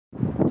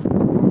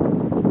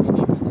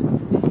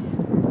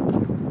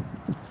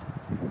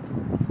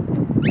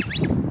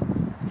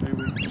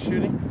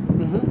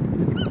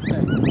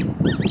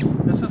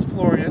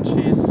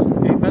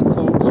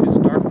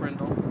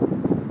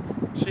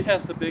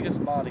has the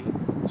biggest body.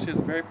 She has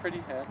a very pretty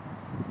head,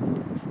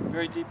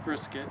 very deep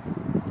brisket.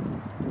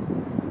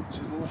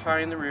 She's a little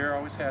high in the rear,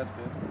 always has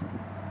been.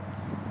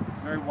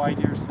 Very wide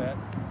ear set.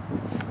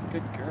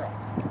 Good girl.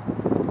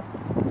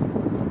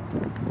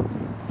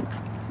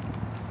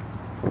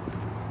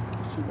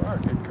 Yes, you are.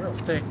 Good girl.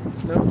 Stay.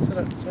 No, sit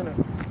up. Stand up.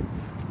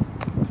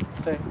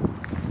 Stay.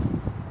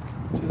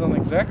 She's on the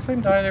exact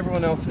same diet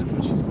everyone else is,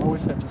 but she's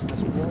always had just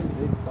this really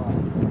big body.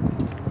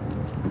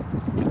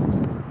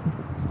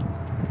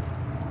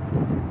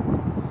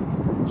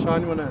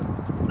 Sean, you want to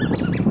get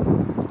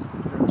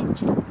her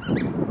attention?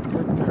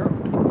 Good girl.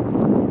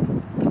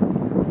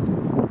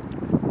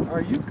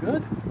 Are you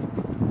good?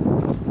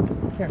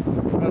 Here,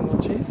 want a little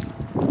cheese?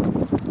 A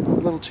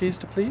little cheese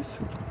to please?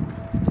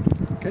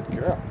 Good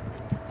girl.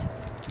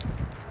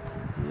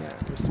 Yeah,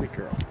 you're a sweet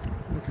girl.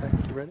 Okay,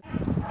 you ready?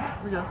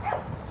 Here we go.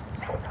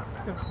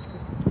 Go.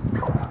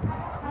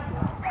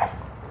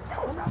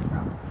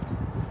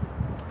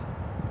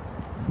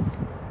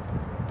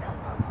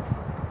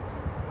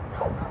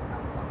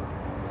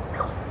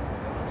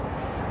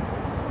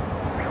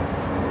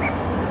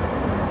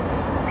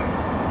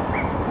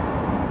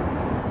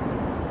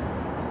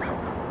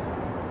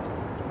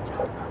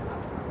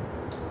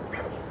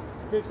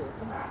 Good girl,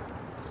 come on.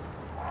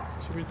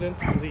 She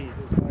resents the lead,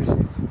 is why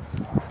she's...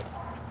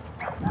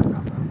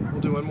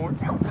 We'll do one more?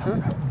 Sure.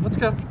 Let's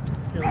go.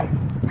 Here,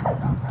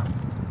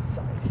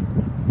 side here.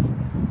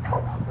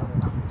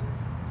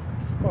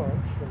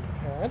 Response from the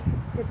cat.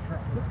 Good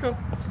girl. Let's go.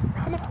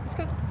 Come on, let's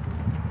go.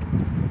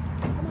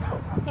 Come on,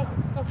 let's go.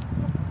 Go.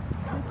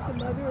 Is this the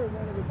mother or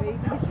one of the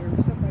babies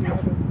or somebody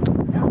other?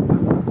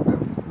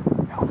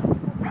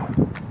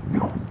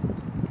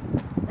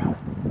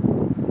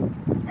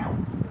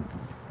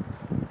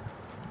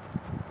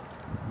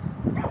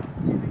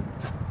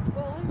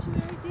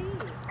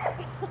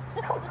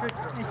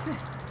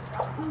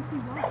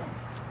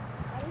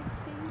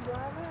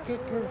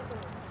 Good girl.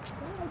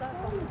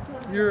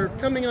 You're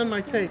coming on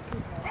my take. Come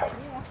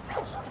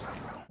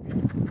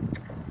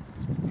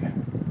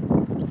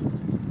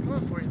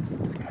on, Florian.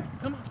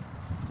 Come on.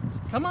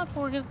 Come on,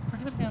 Florian.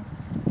 Forget it again.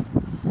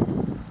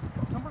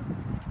 Come on.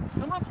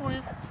 Come on,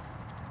 Florian.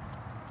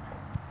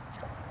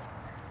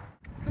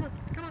 Come on.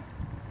 Come on.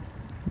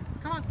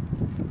 Come on.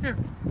 Here.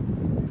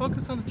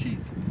 Focus on the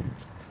cheese.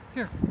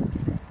 Here.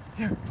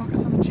 Here.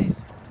 Focus on the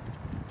cheese.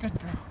 Good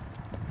girl.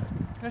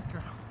 Good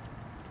girl.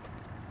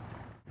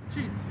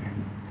 Cheese.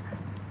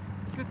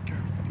 Good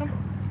girl. Come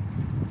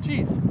on.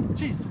 Cheese.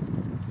 Cheese.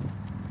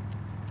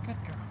 Good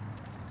girl.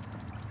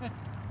 Good.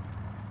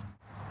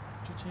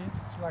 Want your cheese?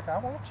 She's like, I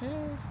want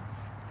cheese.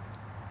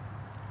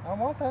 I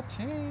want that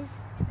cheese.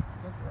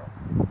 Good girl.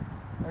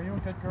 Are you a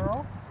good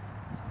girl?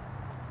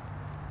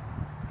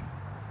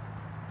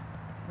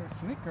 You're a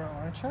sweet girl,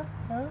 aren't you?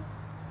 Huh?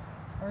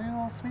 Are you a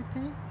little sweet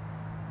pea?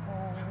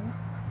 Oh,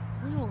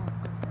 you're a little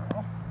good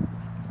girl.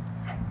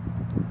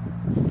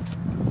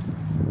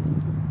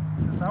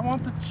 Says, I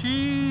want the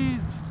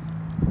cheese.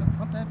 I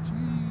want that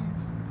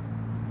cheese.